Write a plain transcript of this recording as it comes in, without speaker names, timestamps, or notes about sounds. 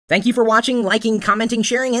Thank you for watching, liking, commenting,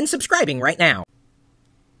 sharing, and subscribing right now.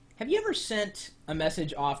 Have you ever sent a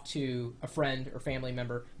message off to a friend or family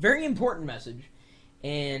member, very important message,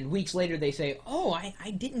 and weeks later they say, oh,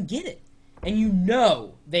 I didn't get it. And you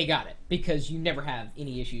know they got it because you never have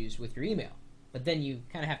any issues with your email. But then you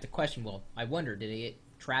kind of have to question, well, I wonder, did it get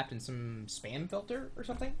trapped in some spam filter or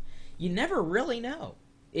something? You never really know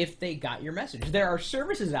if they got your message. There are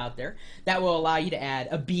services out there that will allow you to add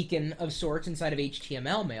a beacon of sorts inside of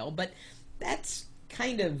HTML mail, but that's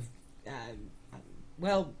kind of,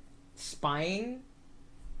 well, spying,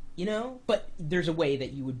 you know? But there's a way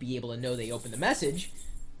that you would be able to know they opened the message.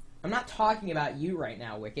 I'm not talking about you right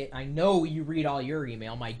now, Wicket. I know you read all your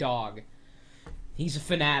email. My dog, he's a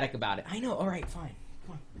fanatic about it. I know. All right, fine.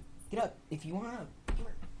 Come on. Get up. If you want to. All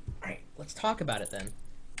right, let's talk about it then.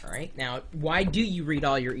 All right, now, why do you read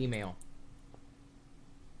all your email?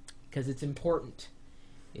 Because it's important.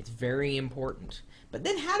 It's very important. But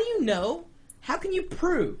then how do you know, how can you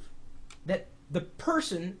prove that the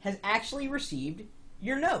person has actually received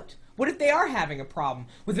your note? What if they are having a problem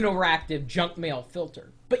with an overactive junk mail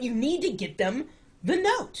filter, but you need to get them the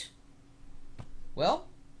note? Well,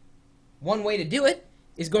 one way to do it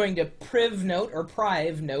is going to Privnote or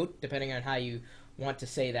Privnote, depending on how you want to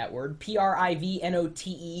say that word,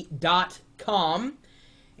 privnote.com,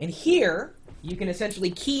 and here you can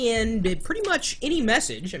essentially key in pretty much any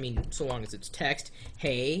message. I mean, so long as it's text.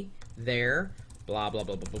 Hey there, blah blah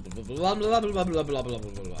blah blah blah blah blah blah blah blah blah blah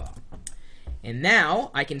blah blah. And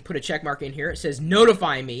now I can put a check mark in here. It says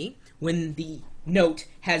notify me when the note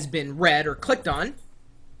has been read or clicked on,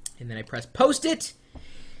 and then I press post it.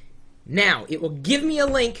 Now it will give me a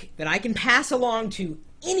link that I can pass along to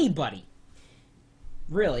anybody.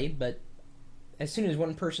 Really, but as soon as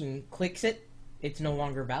one person clicks it, it's no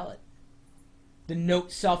longer valid. The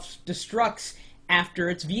note self-destructs after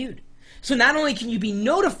it's viewed. So not only can you be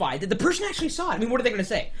notified that the person actually saw it. I mean, what are they going to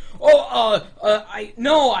say? Oh,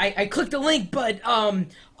 I clicked a link, but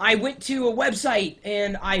I went to a website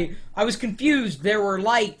and I was confused. There were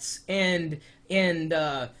lights and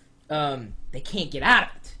they can't get out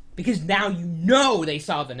of it because now you know they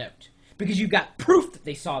saw the note because you've got proof that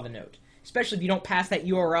they saw the note. Especially if you don't pass that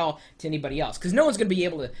URL to anybody else. Because no one's going to be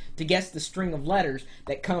able to guess the string of letters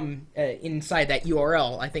that come inside that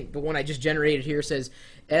URL. I think the one I just generated here says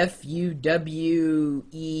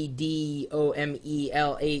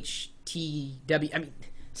FUWEDOMELHTW. I mean,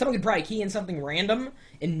 someone could probably key in something random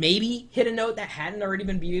and maybe hit a note that hadn't already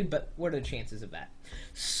been viewed, but what are the chances of that?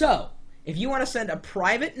 So, if you want to send a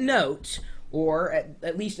private note, or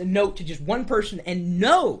at least a note to just one person and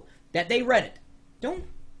know that they read it, don't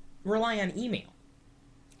rely on email.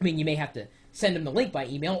 I mean, you may have to send them the link by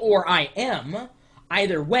email, or IM.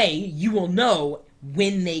 Either way, you will know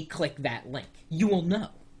when they click that link. You will know.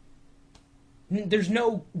 There's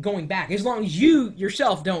no going back, as long as you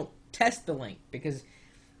yourself don't test the link, because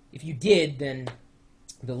if you did, then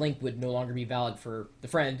the link would no longer be valid for the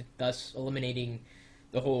friend, thus eliminating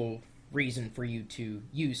the whole reason for you to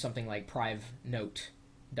use something like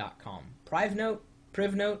privnote.com. Privnote,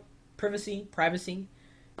 privacy,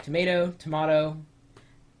 tomato,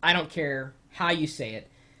 I don't care how you say it,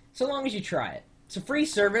 so long as you try it. It's a free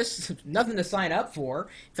service, nothing to sign up for.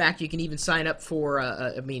 In fact, you can even sign up for,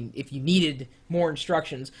 I mean, if you needed more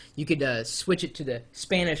instructions, you could switch it to the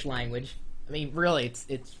Spanish language. I mean, really,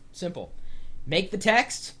 it's simple. Make the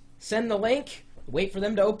text, send the link, wait for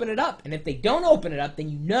them to open it up. And if they don't open it up, then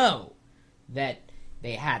you know that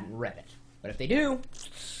they hadn't read it. But if they do,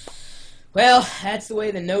 well, that's the way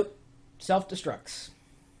the note self-destructs.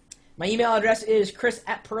 My email address is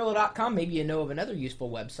chris@pirillo.com. Maybe you know of another useful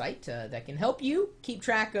website that can help you keep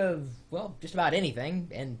track of, well, just about anything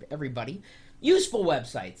and everybody. Useful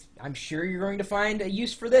websites. I'm sure you're going to find a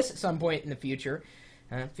use for this at some point in the future.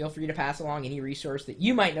 Feel free to pass along any resource that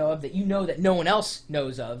you might know of that you know that no one else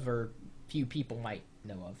knows of or few people might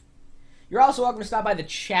know of. You're also welcome to stop by the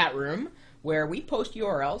chat room, where we post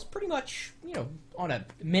URLs pretty much, you know, on a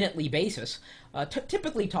minutely basis,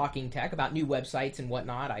 typically talking tech about new websites and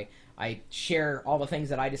whatnot. I share all the things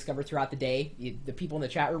that I discover throughout the day. The people in the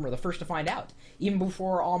chat room are the first to find out, even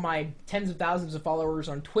before all my tens of thousands of followers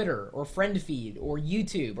on Twitter or FriendFeed or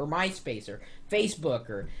YouTube or MySpace or Facebook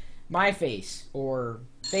or MyFace or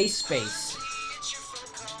FaceSpace.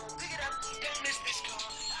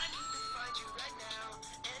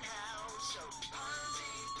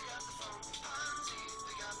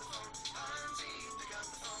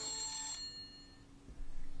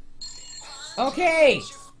 Okay,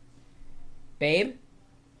 babe.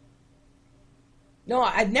 No,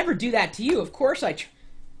 I'd never do that to you. Of course I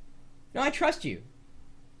trust you.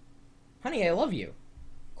 Honey, I love you.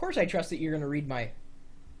 Of course I trust that you're going to read my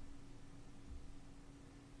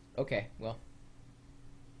Okay, well.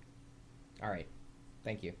 Alright.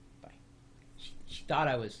 Thank you. Bye. She thought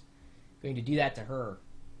I was going to do that to her.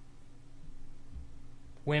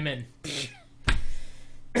 Women.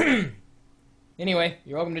 Anyway,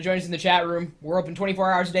 you're welcome to join us in the chat room. We're open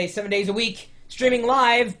 24 hours a day, 7 days a week. Streaming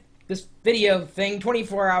live this video thing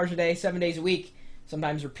 24 hours a day, 7 days a week.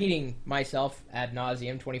 Sometimes repeating myself ad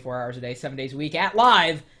nauseum 24 hours a day, 7 days a week at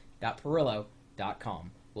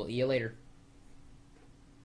live.pirillo.com. We'll see you later.